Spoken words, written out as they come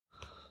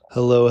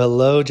Hello,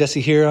 hello.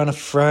 Jesse here on a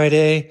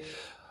Friday.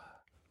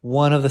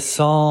 One of the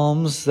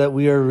Psalms that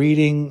we are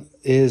reading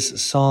is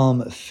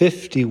Psalm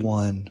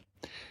 51.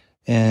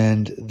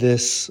 And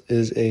this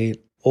is a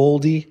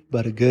oldie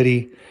but a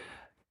goodie.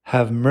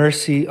 Have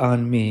mercy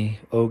on me,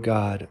 O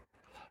God,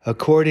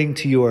 according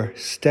to your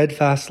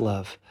steadfast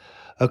love,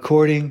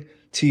 according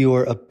to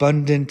your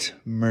abundant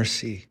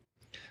mercy.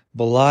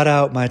 Blot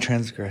out my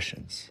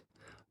transgressions.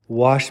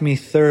 Wash me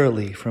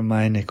thoroughly from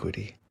my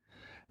iniquity,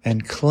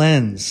 and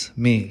cleanse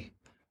me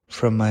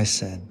from my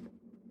sin.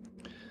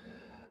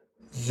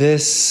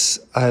 This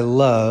I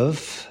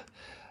love,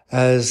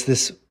 as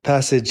this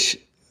passage,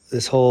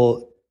 this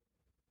whole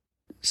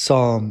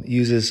psalm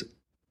uses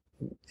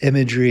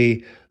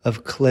imagery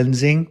of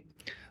cleansing,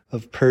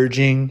 of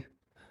purging,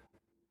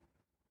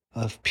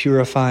 of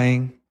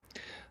purifying.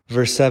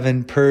 Verse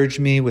 7, purge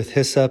me with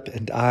hyssop,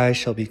 and I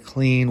shall be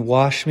clean.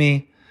 Wash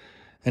me,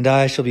 and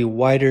I shall be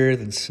whiter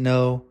than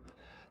snow.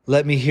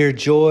 Let me hear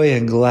joy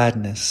and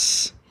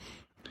gladness.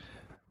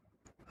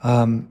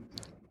 As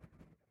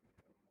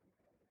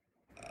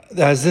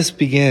this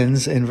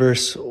begins in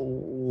verse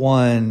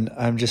 1,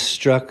 I'm just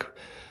struck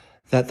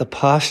that the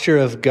posture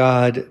of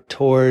God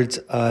towards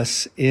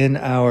us in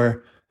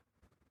our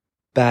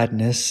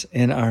badness,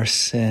 in our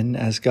sin,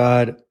 as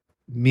God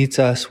meets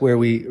us where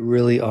we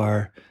really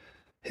are,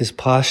 his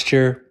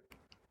posture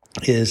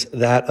is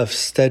that of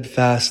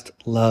steadfast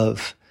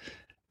love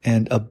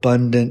and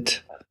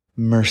abundant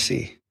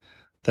mercy.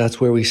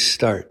 That's where we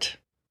start.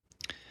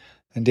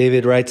 And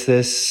David writes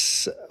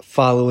this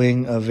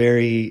following a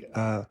very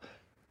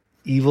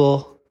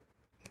evil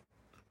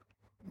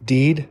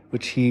deed,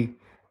 which he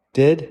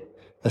did,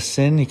 a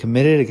sin he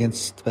committed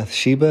against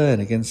Bathsheba and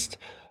against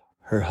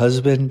her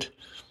husband.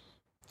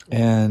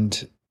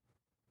 And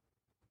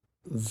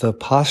the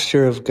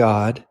posture of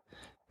God,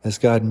 as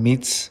God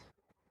meets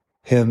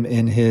him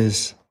in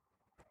his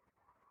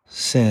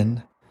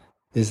sin,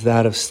 is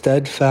that of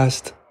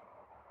steadfast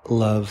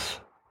love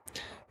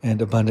and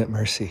abundant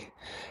mercy.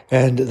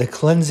 And the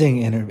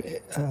cleansing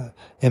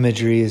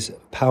imagery is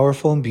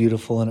powerful and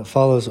beautiful, and it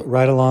follows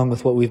right along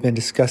with what we've been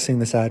discussing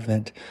this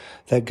Advent,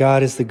 that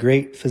God is the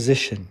great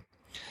physician,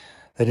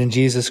 that in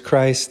Jesus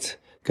Christ,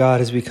 God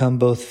has become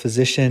both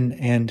physician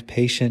and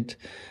patient,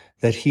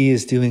 that he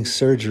is doing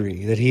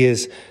surgery, that he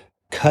is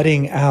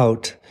cutting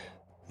out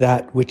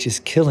that which is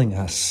killing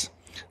us,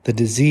 the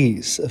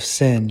disease of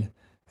sin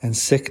and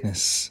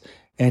sickness,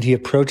 and he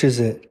approaches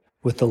it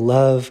with the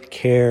love,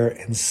 care,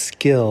 and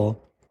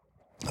skill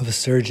of a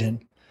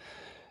surgeon.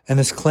 And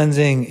this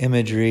cleansing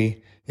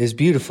imagery is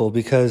beautiful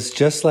because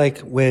just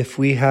like if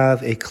we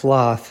have a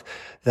cloth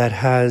that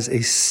has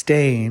a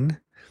stain,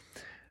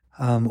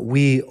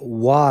 we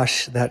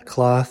wash that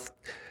cloth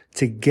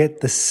to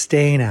get the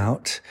stain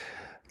out,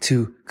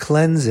 to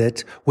cleanse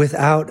it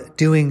without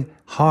doing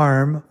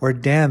harm or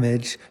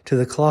damage to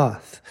the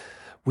cloth.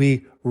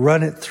 We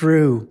run it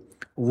through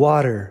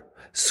water,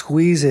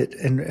 squeeze it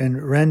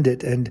and rend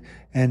it and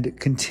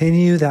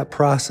continue that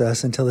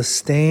process until the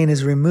stain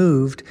is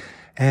removed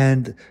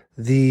and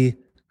the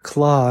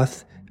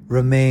cloth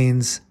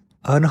remains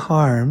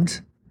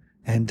unharmed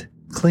and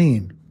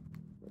clean.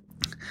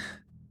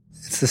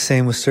 It's the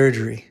same with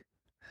surgery.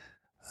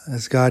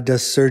 As God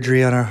does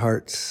surgery on our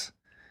hearts,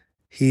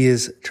 he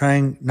is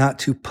trying not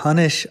to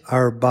punish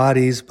our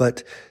bodies,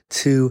 but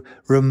to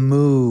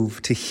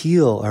remove, to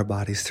heal our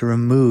bodies, to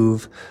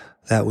remove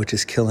that which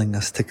is killing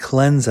us, to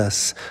cleanse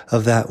us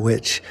of that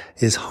which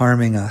is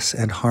harming us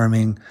and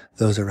harming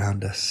those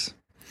around us.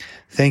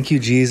 Thank you,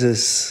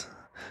 Jesus,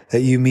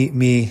 that you meet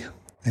me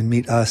and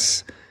meet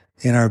us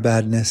in our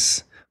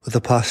badness with a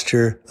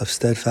posture of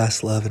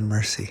steadfast love and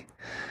mercy.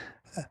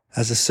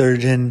 As a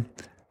surgeon,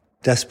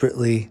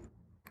 desperately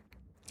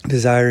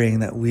desiring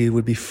that we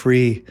would be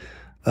free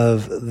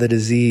of the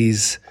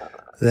disease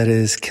that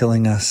is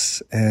killing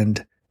us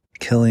and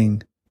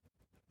killing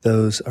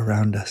those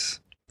around us.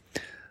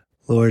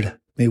 Lord,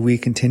 may we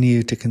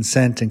continue to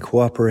consent and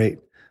cooperate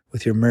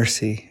with your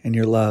mercy and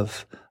your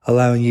love,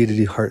 allowing you to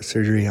do heart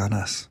surgery on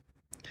us.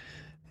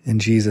 In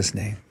Jesus'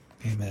 name,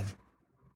 amen.